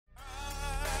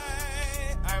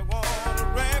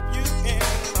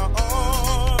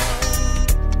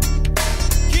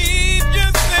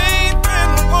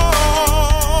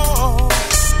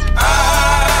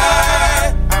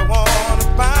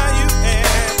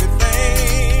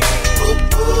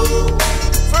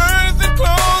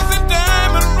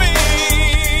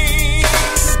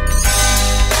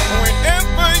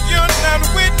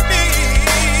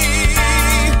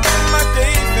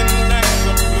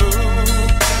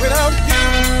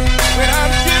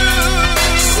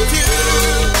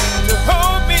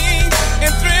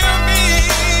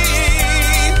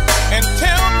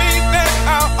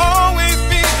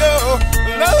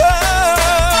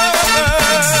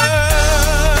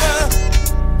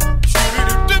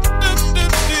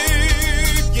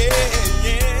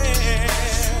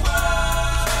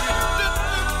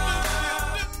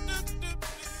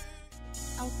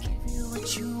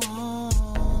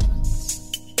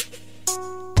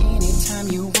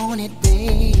want it,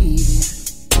 baby.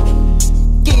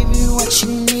 Give you what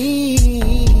you need,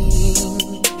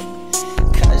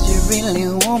 'cause you really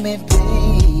want me,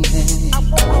 baby.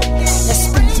 Let's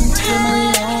spend some time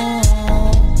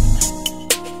alone,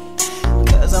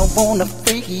 'cause I wanna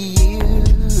freak you.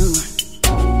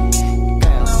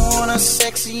 Girl, I wanna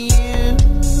sex you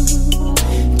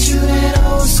to that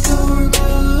old school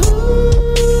groove.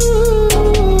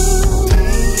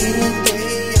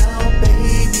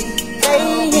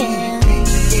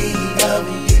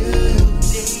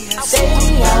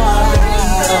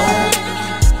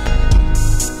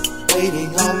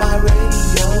 Waiting on my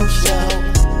radio show.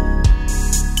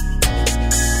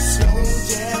 Slow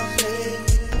jam playing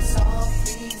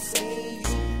softly, saying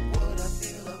what I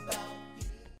feel about you.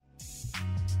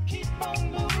 Keep on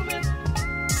moving,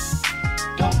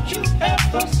 don't you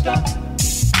ever stop.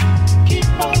 Keep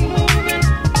on moving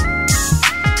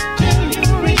till you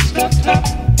reach the top.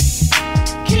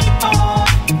 Keep on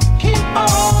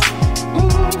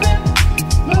moving,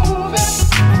 moving.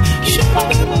 Keep on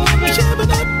moving.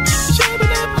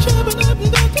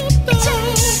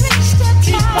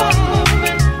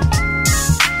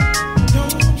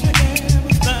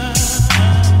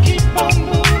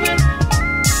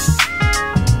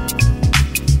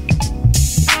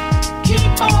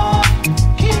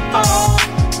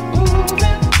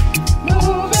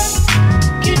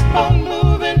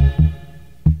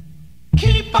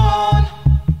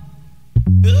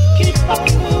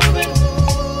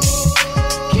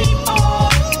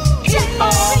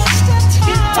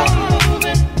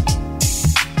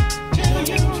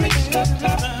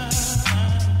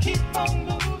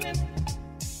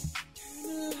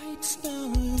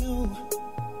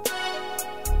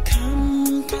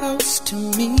 Close to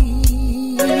me,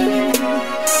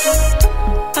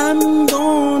 I'm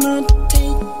gonna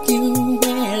take you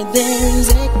where there's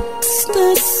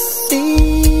ecstasy.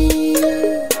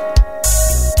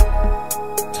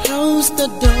 Close the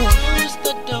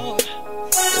door,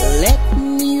 let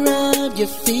me rub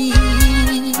your feet,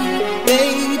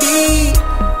 baby.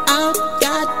 I've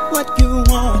got what you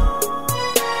want,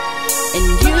 and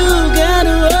you got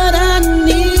what I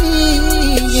need.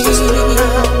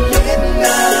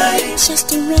 Just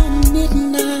around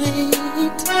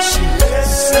midnight, she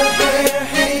lets her hair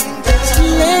hang down. She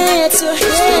lets her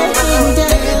hair hang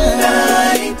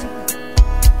down.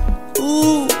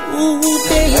 Ooh,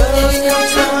 baby,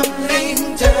 tumbling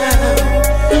down.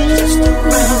 Just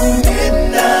around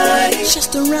midnight.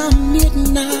 Just around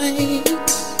midnight.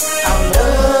 Our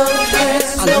love has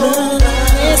no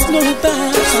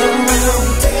bounds. Just around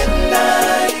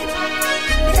midnight.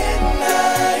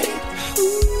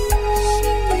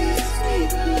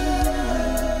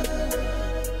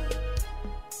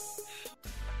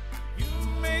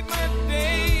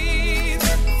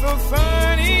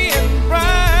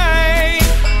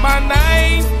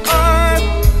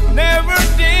 Never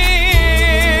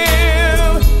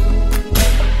dim.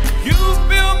 You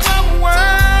fill my world.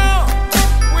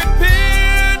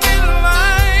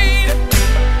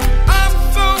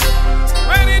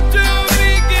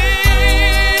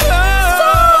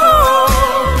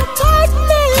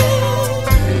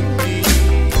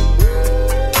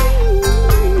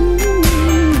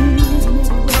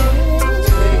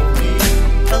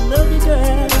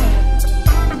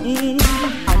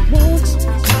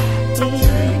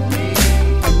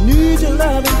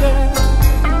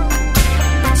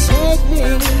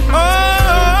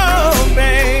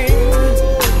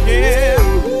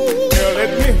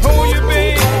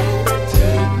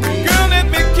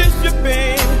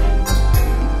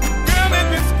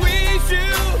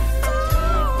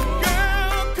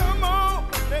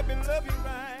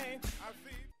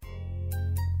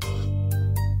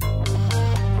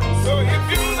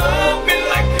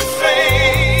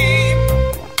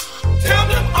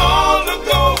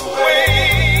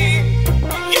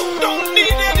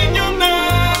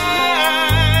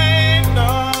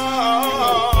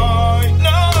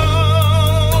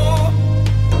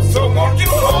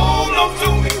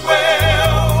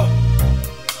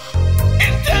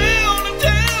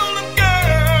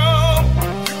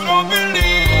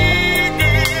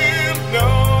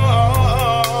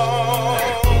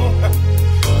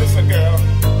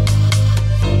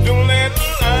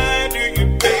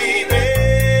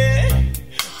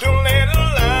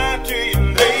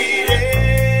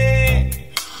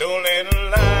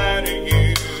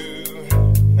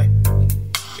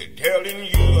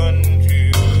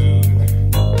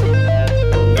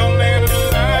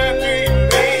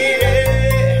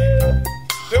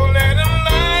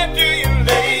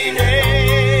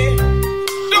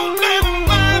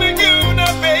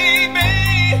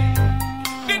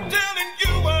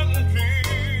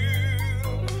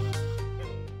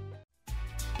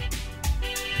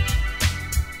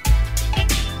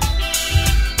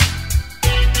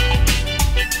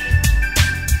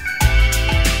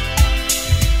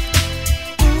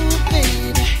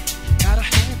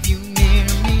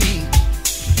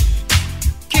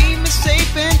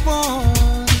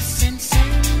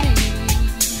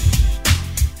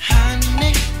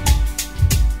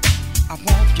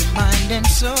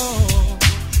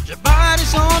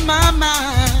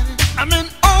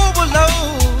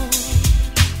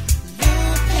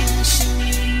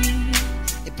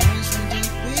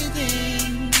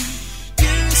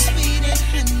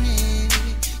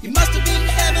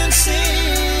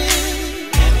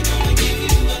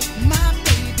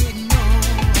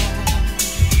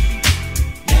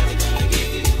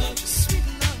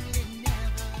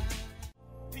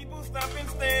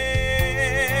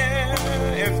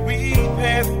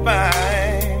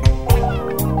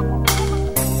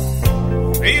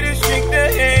 Ladies shake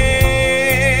their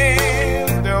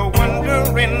heads, they're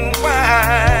wondering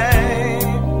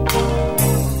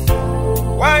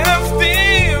why I'm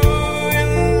still in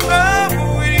love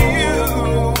with you,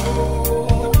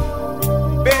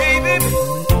 baby.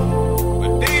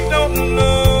 But they don't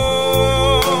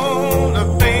know the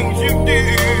things you do,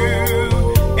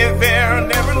 and they'll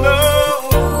never know.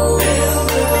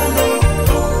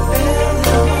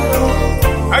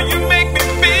 How you make me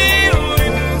feel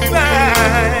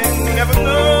inside, never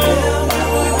know.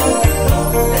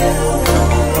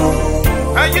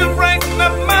 How you brighten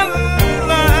up my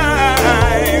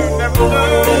life, never know.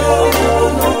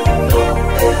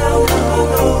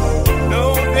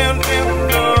 No, they'll never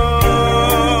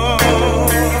know.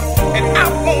 And I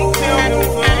won't tell them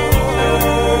so.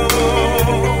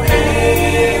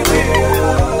 Hey,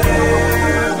 they'll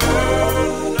never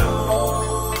know.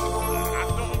 I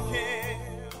don't care.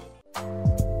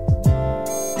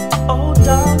 Oh,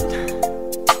 darling,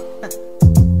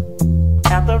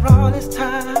 after all this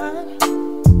time,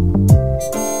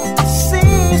 it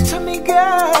seems to me,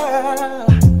 girl,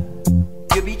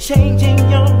 you'll be changing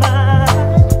your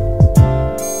mind.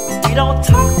 We don't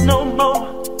talk no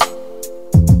more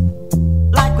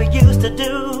like we used to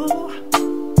do.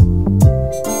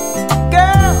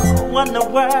 Girl, what in the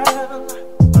world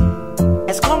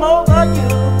has come over you?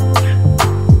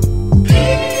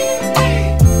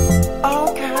 Oh,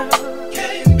 girl,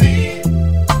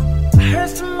 I heard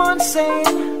someone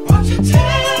saying, won't you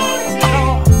tell me?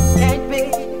 No, can't be.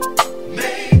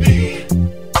 Maybe.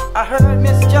 I heard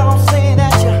Miss Jones saying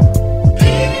that you,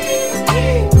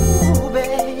 ooh,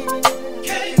 baby,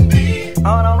 can't be. I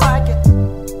don't like it,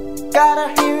 gotta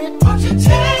hear it. Won't you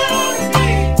tell me?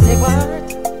 Say what?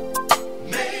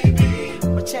 Maybe.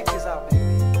 But check this out, baby.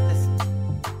 Listen.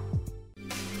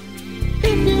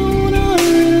 If you want a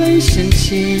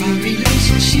relationship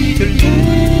to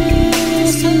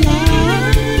last a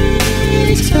lifetime,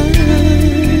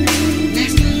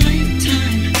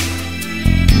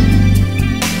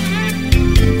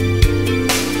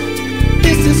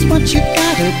 this is what you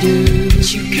gotta do.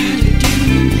 You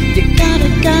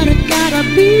gotta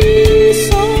be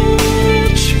so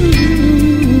true.